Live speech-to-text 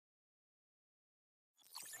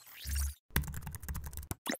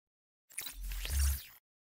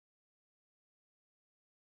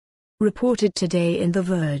Reported today in The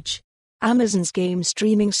Verge. Amazon's game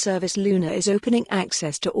streaming service Luna is opening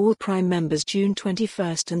access to all Prime members June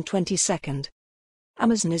 21st and 22nd.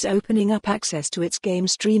 Amazon is opening up access to its game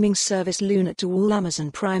streaming service Luna to all Amazon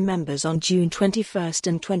Prime members on June 21st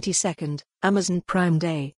and 22nd, Amazon Prime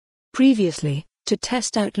Day. Previously, to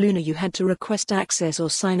test out Luna you had to request access or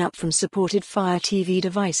sign up from supported Fire TV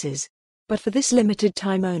devices. But for this limited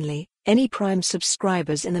time only, any Prime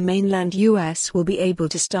subscribers in the mainland US will be able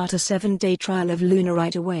to start a 7-day trial of Luna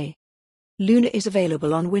right away. Luna is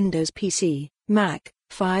available on Windows PC, Mac,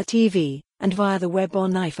 Fire TV, and via the web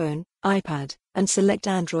on iPhone, iPad, and select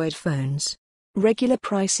Android phones. Regular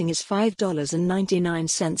pricing is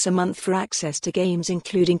 $5.99 a month for access to games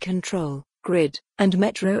including Control, Grid, and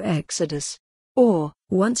Metro Exodus. Or,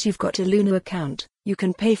 once you've got a Luna account, you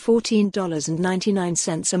can pay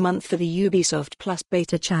 $14.99 a month for the Ubisoft Plus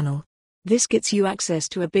beta channel. This gets you access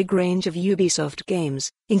to a big range of Ubisoft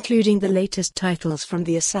games, including the latest titles from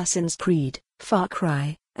the Assassin's Creed,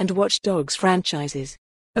 FarCry, and Watch Dogs franchises.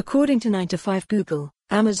 According to 9to5 Google,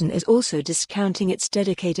 Amazon is also discounting its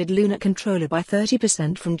dedicated Luna controller by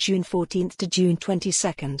 30% from June 14th to June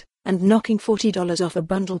 22nd, and knocking $40 off a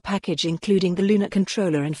bundle package including the Luna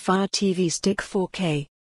controller and Fire TV Stick 4K.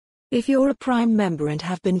 If you're a Prime member and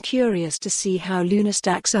have been curious to see how Luna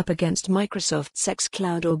stacks up against Microsoft's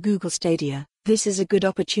xCloud or Google Stadia, this is a good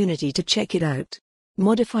opportunity to check it out.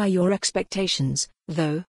 Modify your expectations,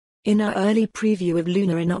 though. In our early preview of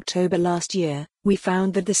Luna in October last year, we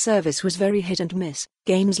found that the service was very hit and miss.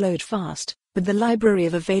 Games load fast, but the library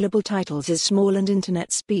of available titles is small and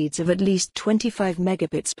internet speeds of at least 25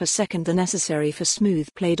 megabits per second are necessary for smooth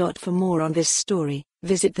play. For more on this story,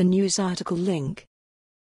 visit the news article link.